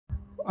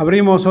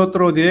Abrimos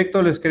otro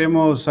directo. Les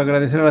queremos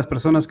agradecer a las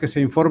personas que se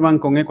informan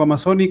con Eco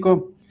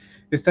Amazónico.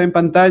 Está en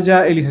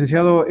pantalla el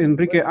licenciado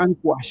Enrique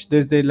Ancuash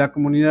desde la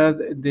comunidad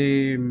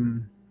de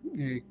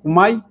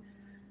Kumay.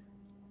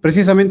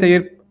 Precisamente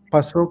ayer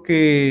pasó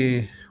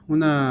que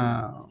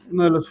uno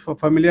de los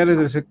familiares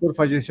del sector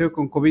falleció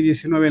con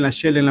COVID-19 en la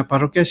Shell, en la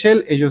parroquia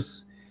Shell.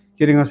 Ellos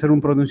quieren hacer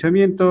un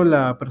pronunciamiento.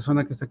 La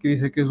persona que está aquí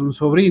dice que es un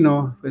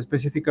sobrino,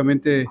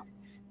 específicamente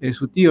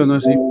su tío, ¿no?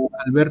 Es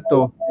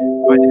Alberto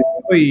Falleció,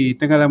 y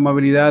tenga la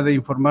amabilidad de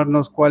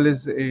informarnos cuál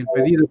es el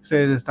pedido que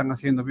ustedes están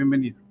haciendo.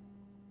 Bienvenido,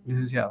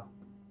 licenciado.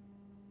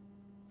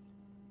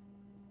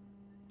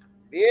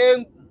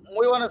 Bien,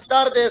 muy buenas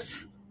tardes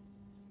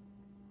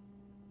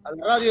al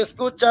radio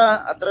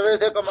escucha a través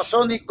de Eco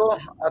Amazónico,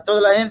 a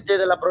toda la gente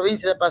de la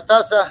provincia de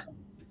Pastaza.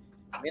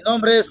 Mi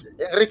nombre es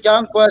Enrique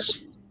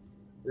Ancuash,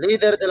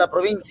 líder de la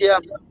provincia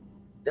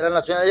de la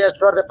nacionalidad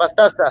Shuar de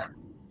Pastaza.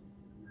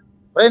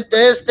 Frente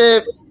a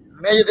este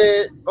medio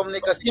de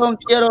comunicación,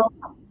 quiero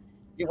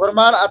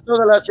informar a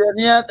toda la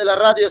ciudadanía de la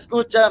radio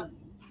escucha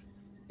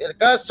el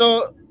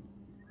caso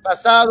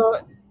pasado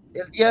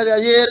el día de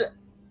ayer,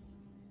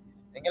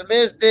 en el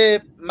mes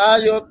de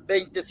mayo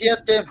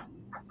 27,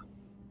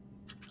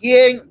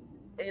 quien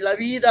en la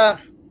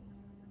vida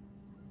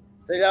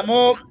se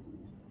llamó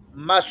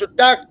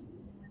Mashutak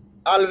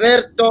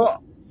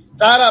Alberto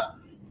Sarap,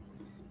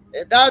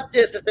 edad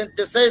de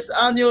 66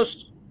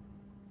 años,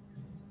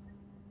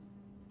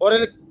 por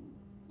el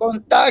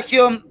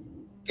contagio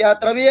que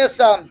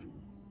atraviesa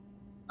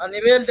a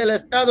nivel del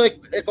estado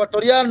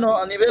ecuatoriano,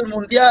 a nivel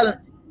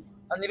mundial,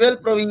 a nivel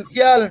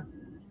provincial,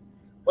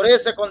 por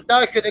ese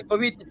contagio de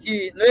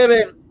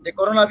COVID-19, de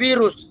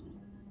coronavirus.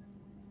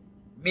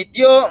 Mi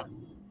tío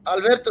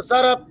Alberto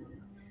Sarap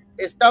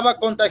estaba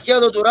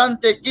contagiado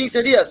durante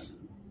 15 días.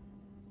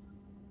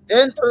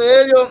 Dentro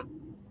de ello,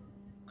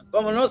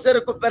 como no se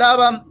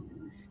recuperaban,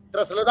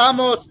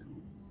 trasladamos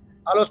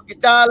al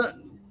hospital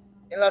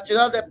en la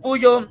ciudad de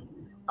Puyo,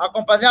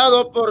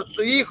 acompañado por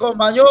su hijo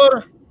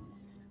mayor,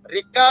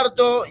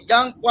 Ricardo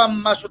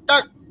Yancuan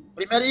Mashutak,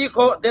 primer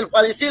hijo del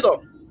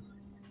fallecido.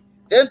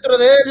 Dentro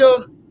de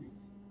ello,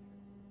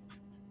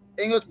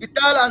 en el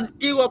Hospital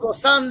Antiguo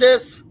Los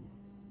Andes,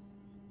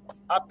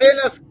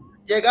 apenas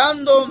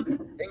llegando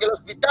en el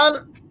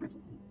hospital,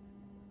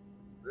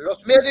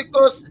 los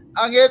médicos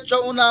han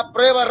hecho una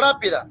prueba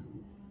rápida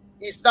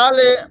y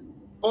sale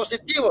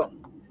positivo.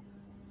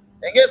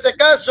 En este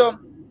caso,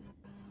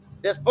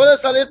 después de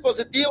salir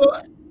positivo,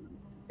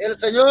 el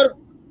señor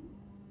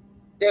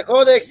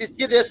dejó de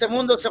existir de ese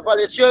mundo, se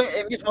falleció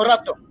en el mismo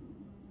rato.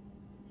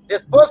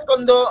 Después,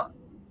 cuando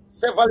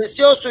se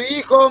falleció su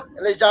hijo,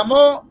 le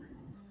llamó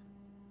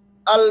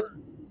al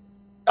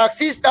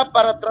taxista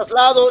para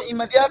traslado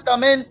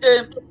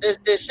inmediatamente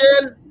desde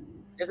Shell,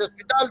 desde el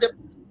hospital de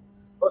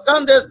Los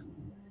Andes,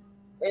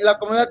 en la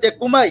comunidad de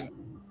Kumay.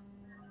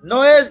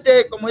 No es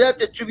de comunidad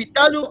de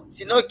Chubitalu,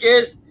 sino que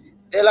es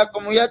de la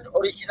comunidad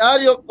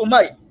originario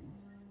Kumay.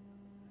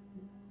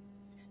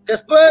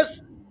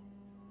 Después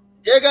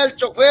llega el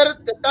chofer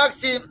de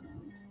taxi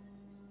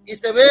y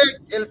se ve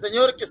el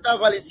señor que está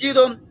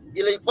fallecido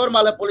y le informa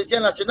a la Policía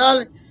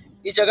Nacional,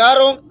 y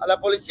llegaron a la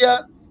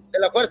Policía de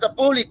la Fuerza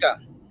Pública,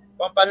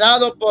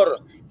 acompañado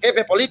por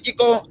jefe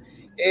político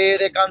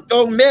de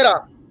Cantón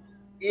Mera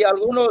y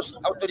algunas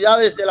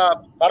autoridades de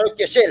la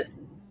parroquia Shell.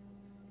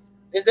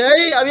 Desde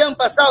ahí habían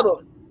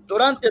pasado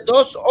durante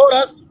 2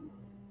 horas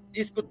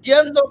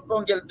discutiendo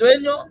con el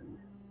dueño,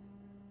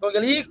 con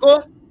el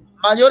hijo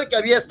mayor que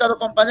había estado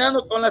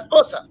acompañando con la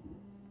esposa.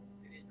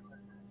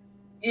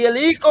 Y el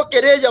hijo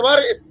quería llevar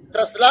el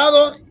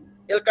traslado,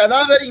 el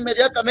cadáver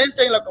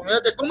inmediatamente en la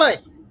comunidad de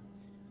Kumay.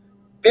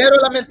 Pero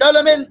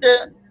lamentablemente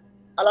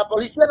a la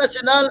Policía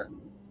Nacional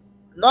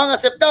no han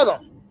aceptado.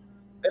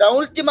 Pero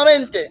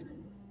últimamente,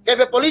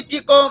 jefe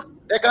político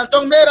de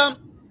Cantón Mera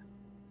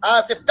ha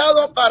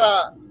aceptado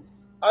para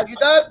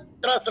ayudar a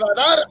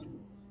trasladar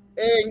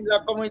en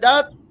la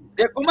comunidad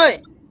de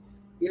Kumay.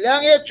 Y le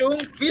han hecho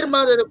una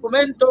firma de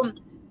documento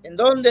en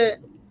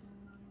donde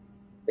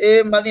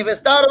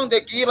manifestaron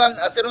de que iban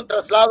a hacer un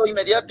traslado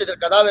inmediato del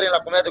cadáver en la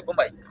comunidad de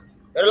Kumay.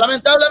 Pero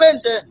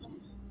lamentablemente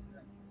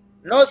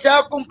no se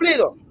ha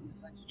cumplido.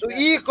 Su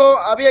hijo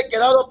había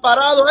quedado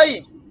parado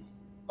ahí.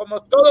 Como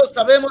todos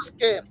sabemos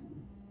que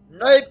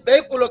no hay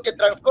vehículos que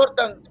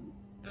transportan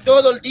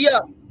todo el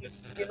día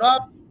y no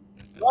ha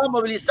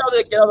movilizado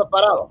y ha quedado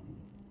parado.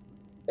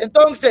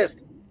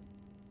 Entonces,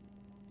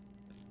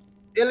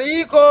 el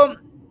hijo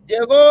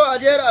llegó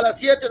ayer a las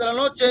 7 de la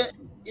noche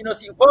y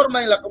nos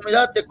informa en la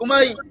comunidad de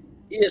Kumay,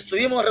 y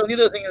estuvimos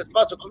reunidos en el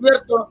espacio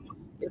cubierto,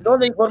 en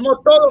donde informó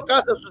todo el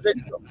caso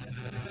sucedido.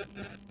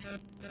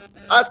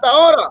 Hasta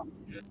ahora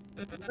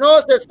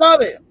no se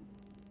sabe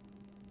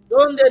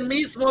dónde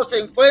mismo se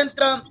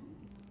encuentra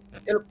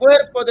el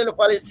cuerpo del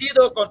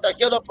fallecido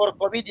contagiado por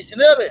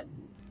COVID-19.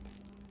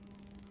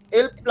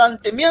 El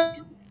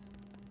planteamiento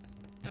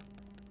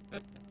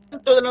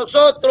de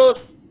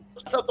nosotros,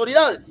 las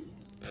autoridades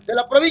de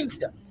la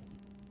provincia,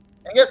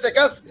 en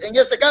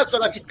este caso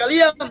la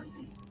Fiscalía,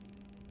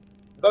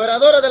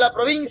 gobernadora de la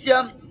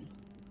provincia,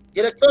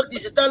 director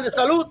distrital de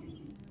salud,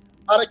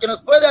 para que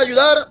nos pueda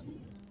ayudar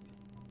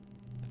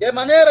de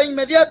manera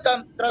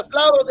inmediata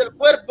traslado del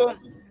cuerpo,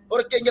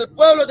 porque en el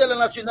pueblo de la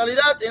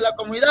nacionalidad, en la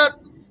comunidad,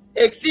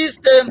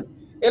 existe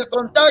el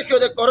contagio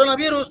de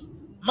coronavirus,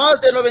 más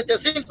del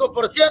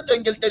 95%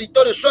 en el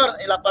territorio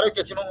Shuar, en la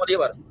parroquia Simón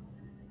Bolívar.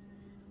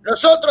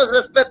 Nosotros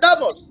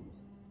respetamos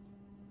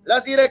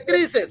las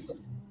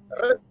directrices,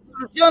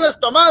 resoluciones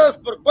tomadas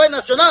por Cuerpo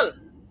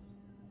Nacional,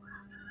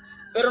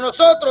 pero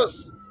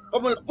nosotros,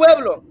 como el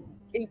pueblo,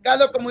 en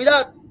cada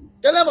comunidad,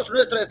 tenemos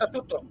nuestro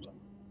estatuto,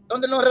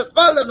 donde nos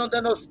respaldan,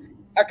 donde nos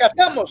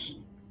acatamos,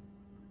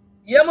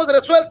 y hemos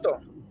resuelto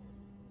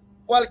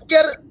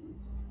cualquier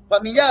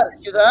familiar,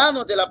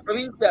 ciudadano de la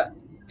provincia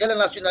de la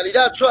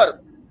nacionalidad Shuar.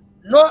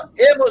 No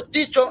hemos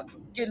dicho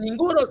que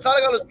ninguno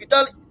salga al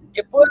hospital,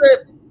 que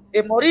puede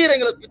morir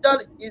en el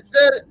hospital y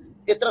ser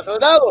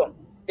trasladado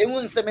en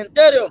un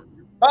cementerio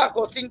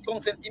bajo sin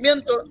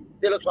consentimiento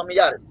de los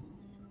familiares.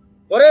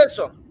 Por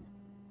eso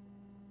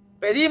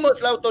pedimos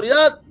a la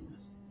autoridad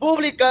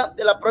pública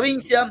de la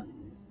provincia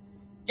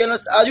que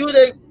nos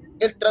ayude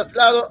el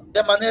traslado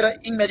de manera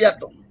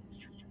inmediata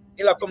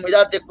en la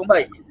comunidad de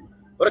Kumay,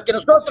 porque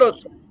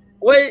nosotros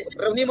hoy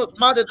reunimos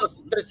más de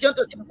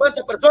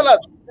 350 personas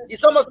y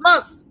somos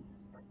más.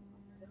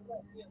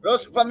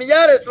 Los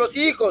familiares, los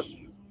hijos,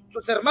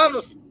 sus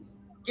hermanos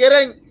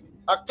quieren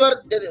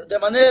actuar de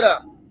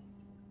manera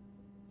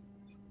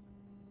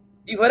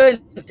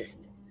diferente,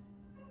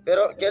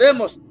 pero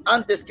queremos,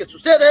 antes que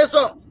suceda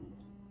eso,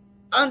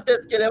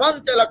 antes que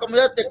levante la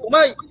comunidad de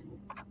Kumay,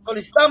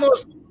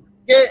 solicitamos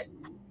que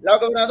la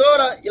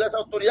gobernadora y las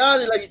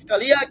autoridades de la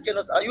fiscalía que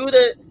nos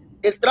ayude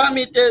el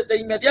trámite de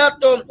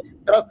inmediato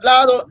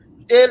traslado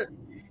del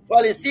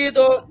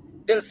fallecido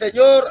del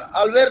señor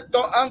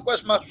Alberto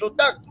Ancuas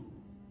Maxutac.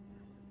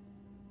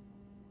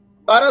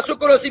 Para su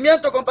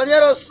conocimiento,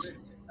 compañeros,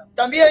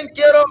 también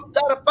quiero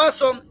dar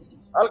paso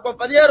al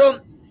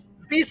compañero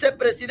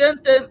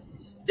vicepresidente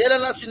de la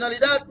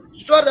nacionalidad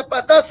Shuar de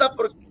Pastaza,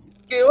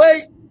 porque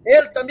hoy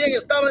él también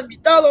estaba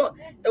invitado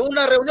en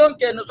una reunión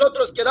que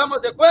nosotros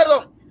quedamos de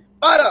acuerdo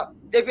para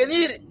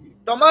definir,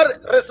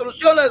 tomar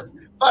resoluciones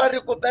para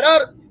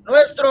recuperar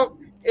nuestro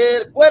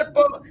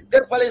cuerpo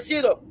del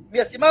fallecido. Mi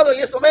estimado, en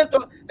este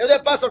momento le doy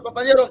paso al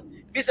compañero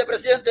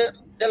vicepresidente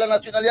de la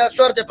nacionalidad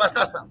Shuar de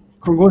Pastaza.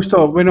 Con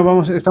gusto.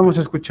 Bueno, estamos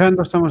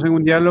escuchando, estamos en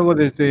un diálogo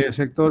desde el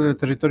sector del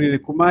territorio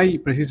de Kumay y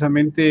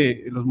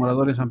precisamente los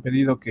moradores han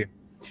pedido que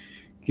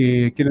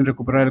quieren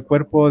recuperar el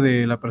cuerpo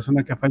de la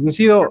persona que ha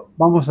fallecido.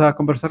 Vamos a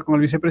conversar con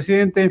el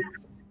vicepresidente.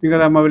 Tenga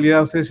la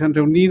amabilidad, ustedes se han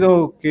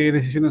reunido, ¿qué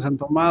decisiones han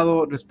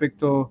tomado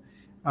respecto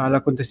al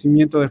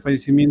acontecimiento del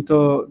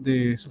fallecimiento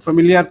de su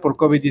familiar por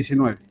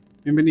COVID-19?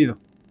 Bienvenido.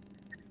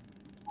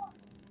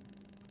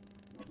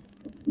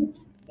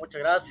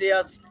 Muchas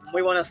gracias.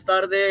 Muy buenas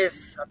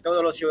tardes a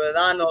todos los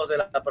ciudadanos de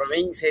la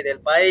provincia y del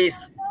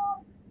país.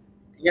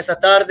 En esta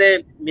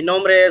tarde, mi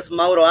nombre es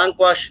Mauro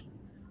Ancuas,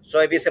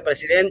 soy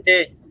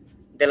vicepresidente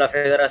de la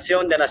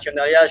Federación de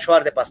Nacionalidad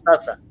Shuar de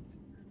Pastaza.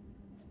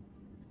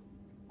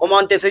 Como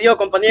antecedió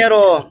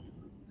compañero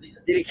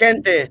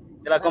dirigente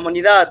de la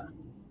comunidad,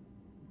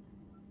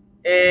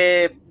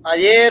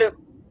 ayer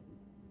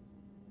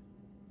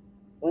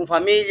un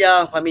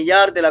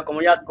familiar de la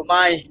comunidad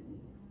Kumay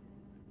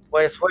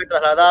pues fue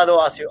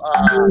trasladado a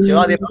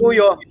Ciudad de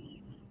Puyo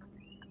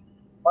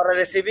para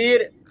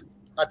recibir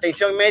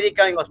atención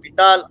médica en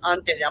hospital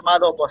antes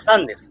llamado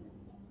Andes.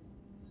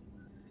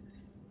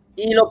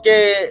 Y lo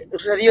que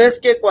sucedió es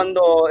que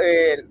cuando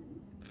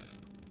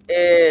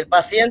el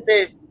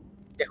paciente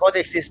dejó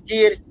de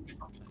existir,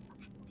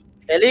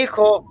 el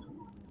hijo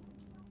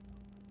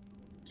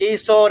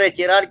quiso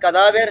retirar el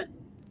cadáver,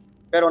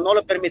 pero no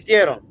lo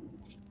permitieron.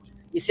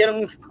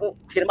 Hicieron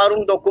firmar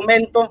un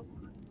documento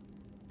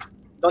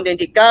donde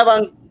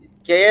indicaban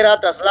que era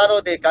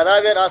traslado de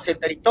cadáver hacia el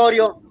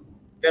territorio,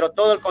 pero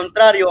todo el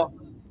contrario,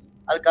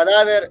 al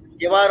cadáver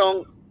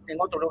llevaron en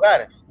otro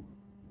lugar.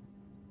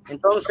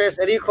 Entonces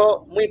el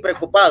hijo, muy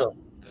preocupado,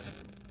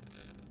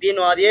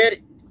 vino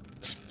ayer,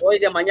 hoy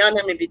de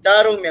mañana me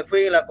invitaron, me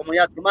fui a la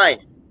comunidad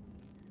Kumay.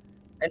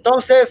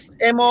 Entonces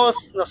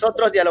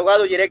nosotros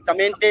dialogado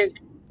directamente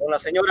con la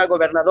señora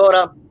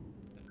gobernadora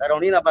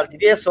Carolina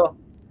Valdivieso,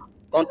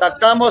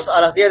 contactamos a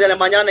las 10 de la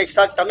mañana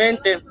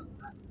exactamente,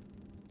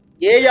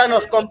 y ella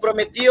nos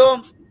comprometió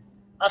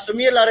a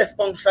asumir la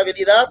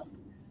responsabilidad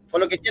con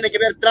lo que tiene que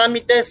ver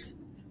trámites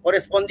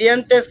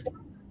correspondientes,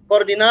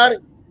 coordinar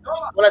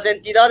con las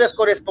entidades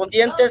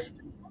correspondientes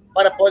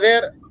para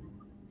poder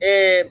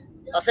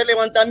hacer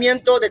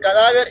levantamiento de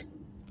cadáver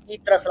y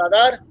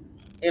trasladar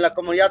en la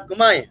comunidad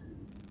Kumay,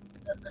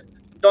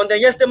 donde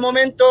en este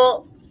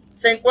momento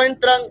se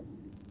encuentran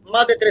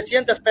más de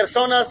 300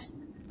 personas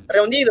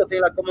reunidas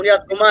en la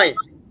comunidad Kumay.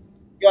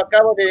 Yo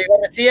acabo de llegar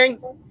recién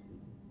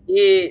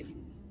y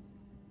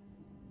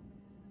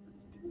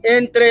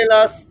entre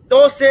las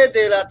 12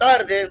 de la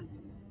tarde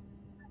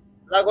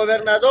la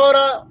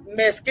gobernadora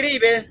me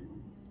escribe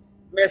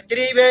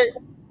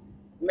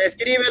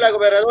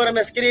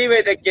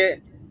de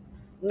que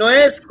no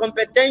es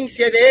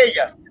competencia de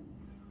ella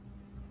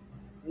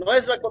no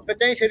es la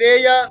competencia de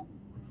ella,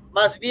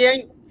 más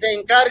bien se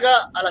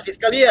encarga a la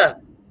fiscalía.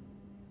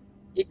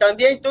 Y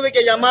también tuve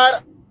que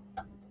llamar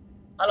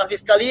a la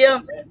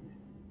fiscalía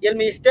y el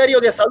Ministerio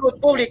de Salud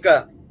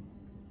Pública.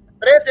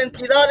 3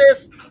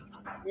 entidades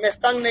me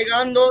están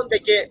negando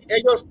de que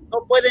ellos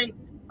no pueden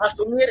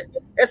asumir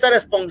esa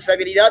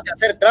responsabilidad de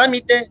hacer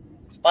trámite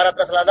para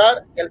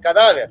trasladar el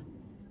cadáver.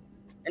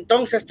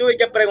 Entonces tuve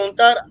que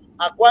preguntar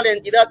a cuál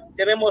entidad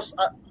debemos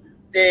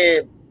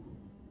de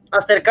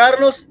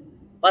acercarnos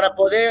para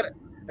poder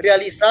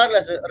realizar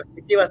las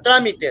respectivas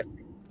trámites.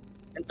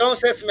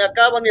 Entonces me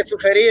acaban de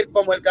sugerir,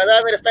 como el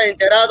cadáver está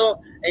enterrado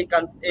en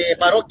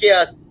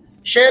parroquias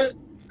Shell,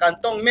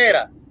 Cantón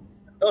Mera.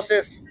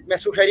 Entonces me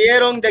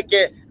sugirieron de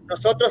que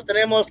nosotros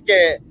tenemos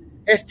que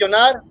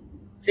gestionar,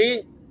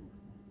 ¿sí?,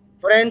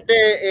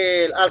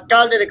 frente al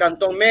alcalde de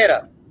Cantón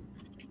Mera.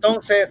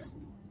 Entonces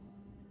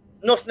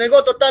nos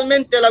negó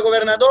totalmente la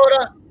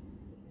gobernadora,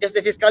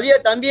 desde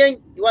Fiscalía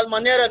también, igual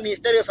manera el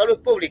Ministerio de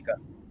Salud Pública.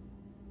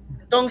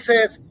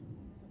 Entonces,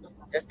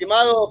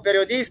 estimado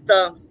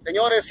periodista,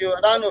 señores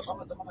ciudadanos,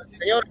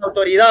 señores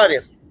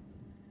autoridades,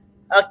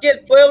 aquí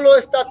el pueblo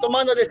está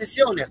tomando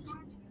decisiones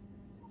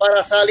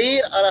para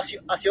salir a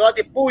la ciudad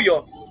de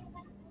Puyo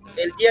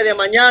el día de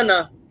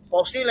mañana,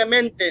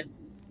 posiblemente,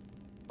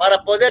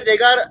 para poder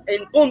llegar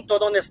en punto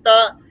donde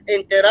está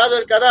enterrado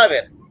el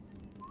cadáver.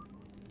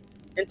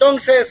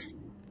 Entonces,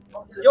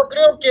 yo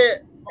creo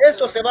que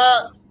esto se va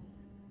a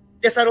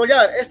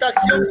desarrollar, esta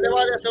acción se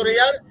va a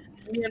desarrollar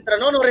mientras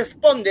no nos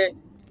responde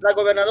la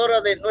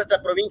gobernadora de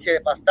nuestra provincia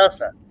de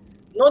Pastaza.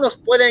 No nos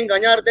puede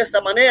engañar de esta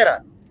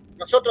manera.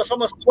 Nosotros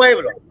somos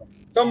pueblo,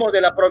 somos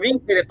de la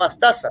provincia de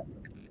Pastaza.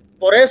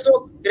 Por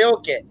eso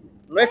creo que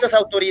nuestras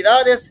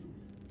autoridades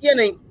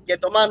tienen que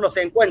tomarnos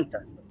en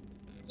cuenta,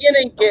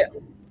 tienen que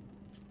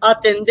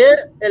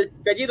atender el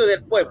pedido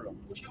del pueblo.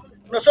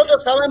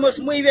 Nosotros sabemos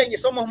muy bien y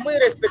somos muy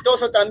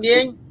respetuosos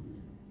también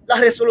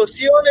las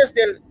resoluciones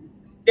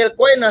del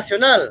COE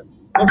nacional.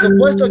 Por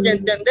supuesto que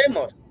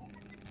entendemos,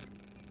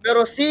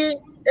 pero sí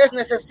es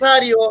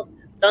necesario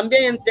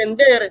también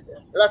entender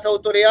las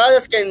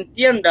autoridades que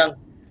entiendan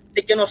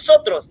de que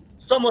nosotros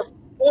somos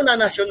una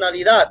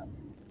nacionalidad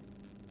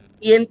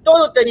y en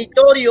todo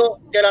territorio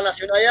de la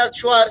nacionalidad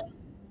shuar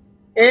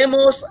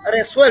hemos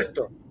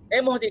resuelto,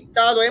 hemos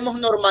dictado, hemos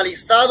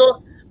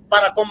normalizado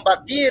para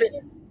combatir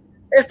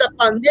esta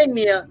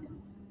pandemia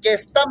que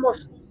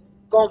estamos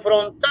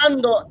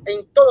confrontando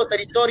en todo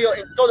territorio,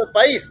 en todo el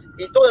país,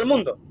 en todo el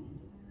mundo,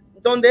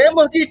 donde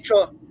hemos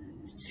dicho,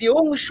 si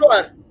un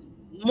shuar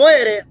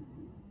muere,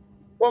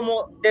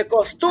 como de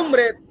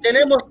costumbre,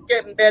 tenemos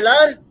que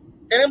velar,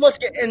 tenemos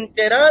que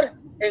enterrar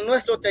en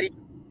nuestro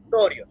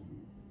territorio.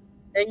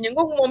 En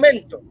ningún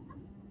momento,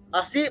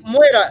 así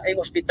muera en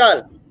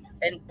hospital,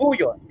 en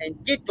Puyo,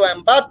 en Quito,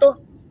 en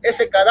Bato,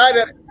 ese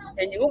cadáver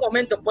en ningún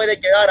momento puede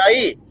quedar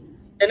ahí.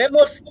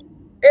 Tenemos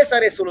esa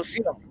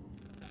resolución.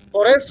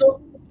 Por eso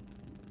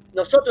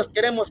nosotros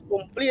queremos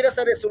cumplir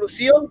esa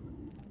resolución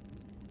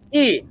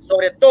y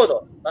sobre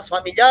todo los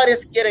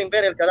familiares quieren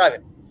ver el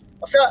cadáver.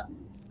 O sea,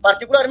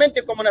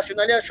 particularmente como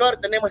nacionalidad shuar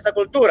tenemos esta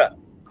cultura,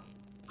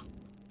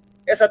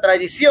 esa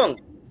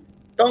tradición.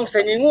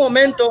 Entonces en ningún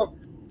momento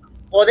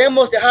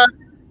podemos dejar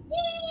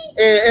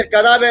el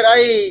cadáver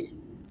ahí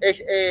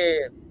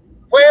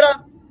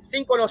fuera,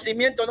 sin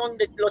conocimiento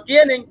dónde lo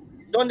tienen,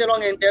 dónde lo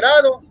han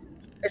enterrado.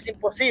 Es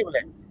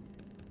imposible.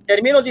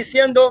 Termino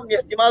diciendo, mi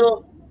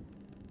estimado,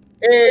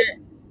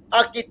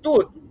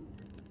 actitud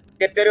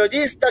de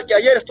periodista que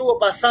ayer estuvo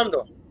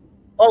pasando,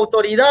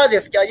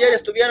 autoridades que ayer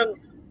estuvieron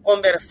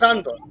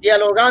conversando,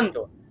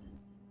 dialogando,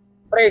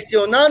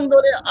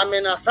 presionándole,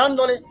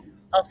 amenazándole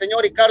al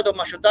señor Ricardo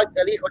Machutak,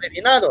 el hijo de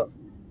finado.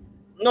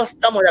 No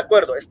estamos de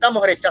acuerdo,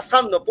 estamos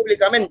rechazando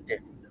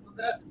públicamente,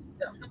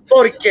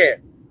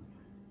 porque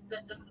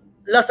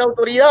las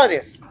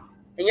autoridades,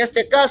 en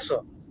este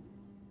caso,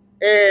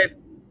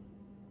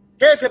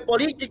 jefe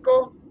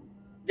político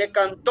de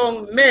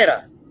Cantón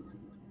Mera,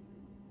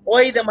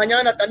 hoy de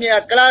mañana también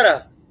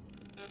aclara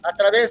a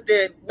través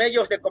de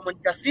medios de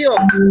comunicación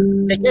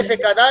de que ese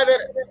cadáver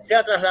se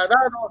ha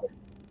trasladado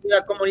en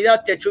la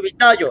comunidad de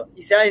Chubitayo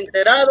y se ha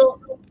enterrado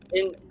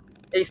en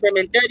el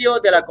cementerio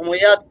de la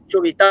comunidad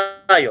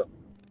Chubitayo.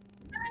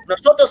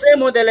 Nosotros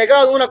hemos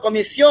delegado una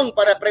comisión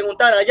para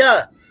preguntar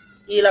allá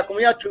y la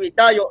comunidad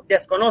Chubitayo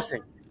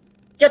desconocen.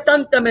 ¿Qué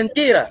tanta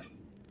mentira?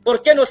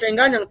 ¿Por qué nos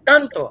engañan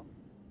tanto?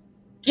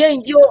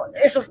 ¿Quién dio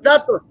esos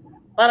datos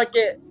para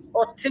que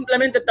o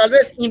simplemente tal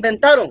vez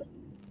inventaron?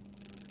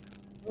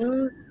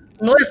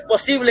 No es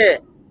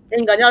posible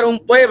engañar a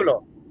un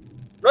pueblo.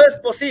 No es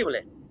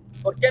posible.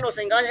 ¿Por qué nos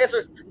engañan? Eso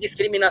es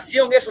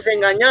discriminación, eso es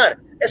engañar.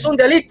 Es un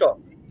delito.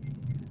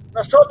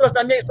 Nosotros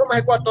también somos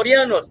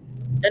ecuatorianos,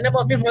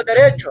 tenemos mismos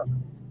derechos.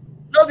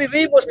 No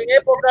vivimos en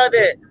época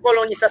de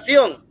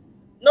colonización,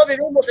 no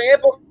vivimos en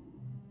época,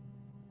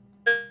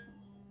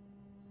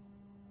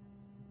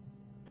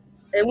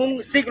 en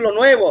un siglo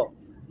nuevo,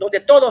 donde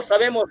todos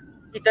sabemos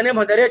y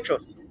tenemos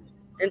derechos.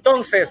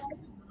 Entonces,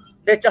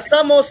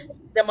 rechazamos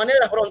de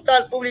manera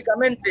frontal,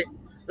 públicamente,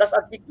 las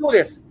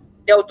actitudes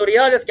de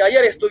autoridades que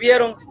ayer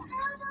estuvieron,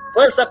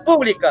 fuerza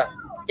pública,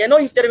 que no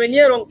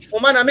intervinieron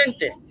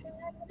humanamente.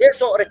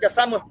 Eso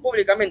rechazamos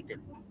públicamente.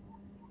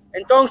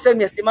 Entonces,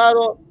 mi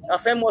estimado,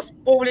 hacemos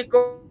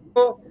público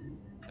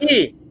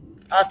y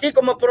así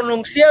como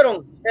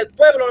pronunciaron el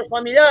pueblo, los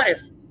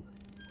familiares,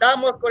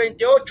 damos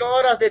 48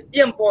 horas de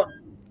tiempo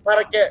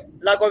para que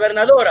la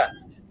gobernadora,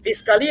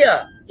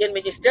 Fiscalía y el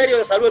Ministerio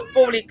de Salud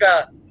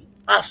Pública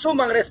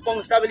asuman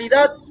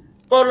responsabilidad,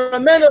 por lo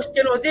menos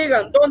que nos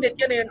digan dónde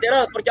tienen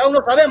enterado, porque aún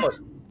no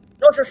sabemos,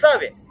 no se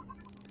sabe.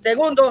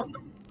 Segundo,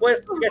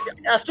 pues que se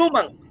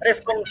asuman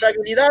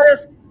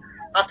responsabilidades,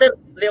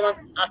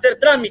 hacer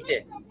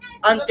trámite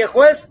ante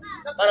juez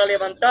para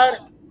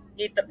levantar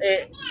y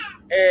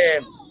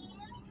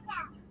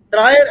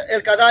traer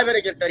el cadáver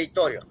en el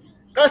territorio.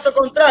 Caso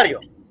contrario,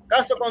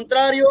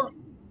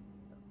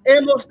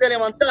 hemos de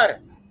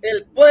levantar.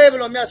 El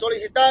pueblo me ha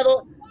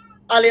solicitado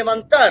a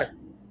levantar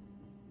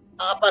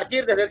a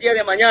partir desde el día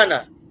de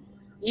mañana.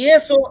 Y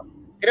eso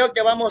creo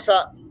que vamos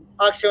a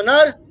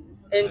accionar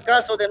en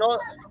caso de no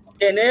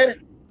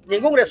tener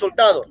ningún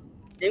resultado,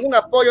 ningún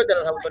apoyo de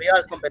las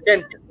autoridades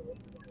competentes.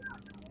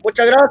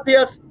 Muchas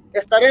gracias.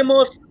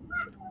 Estaremos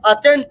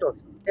atentos,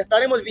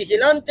 estaremos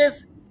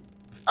vigilantes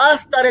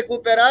hasta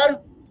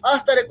recuperar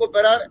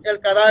el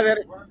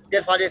cadáver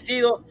del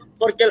fallecido,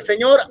 porque el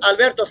señor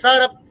Alberto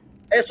Sarab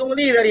es un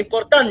líder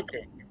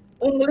importante,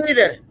 un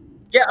líder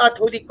que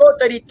adjudicó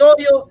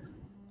territorio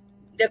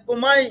de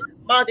Kumay,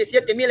 más de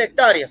 7.000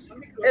 hectáreas.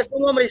 Es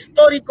un hombre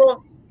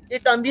histórico y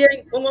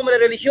también un hombre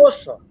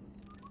religioso,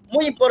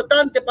 muy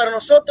importante para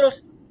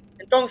nosotros.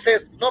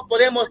 Entonces no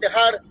podemos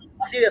dejar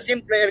así de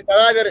simple el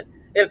cadáver,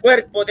 el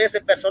cuerpo de ese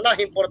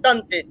personaje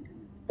importante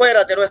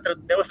fuera de nuestro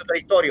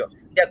territorio,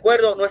 de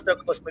acuerdo a nuestra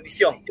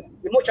cosmovisión.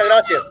 Y muchas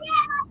gracias.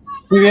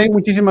 Muy bien,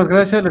 muchísimas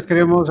gracias. Les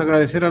queremos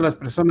agradecer a las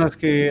personas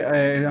que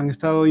han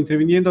estado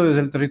interviniendo desde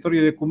el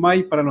territorio de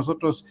Kumay. Para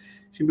nosotros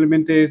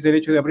simplemente es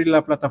derecho de abrir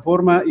la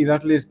plataforma y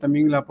darles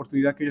también la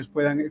oportunidad que ellos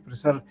puedan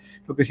expresar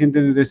lo que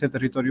sienten desde este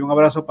territorio. Un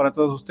abrazo para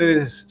todos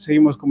ustedes.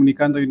 Seguimos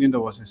comunicando y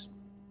uniendo voces.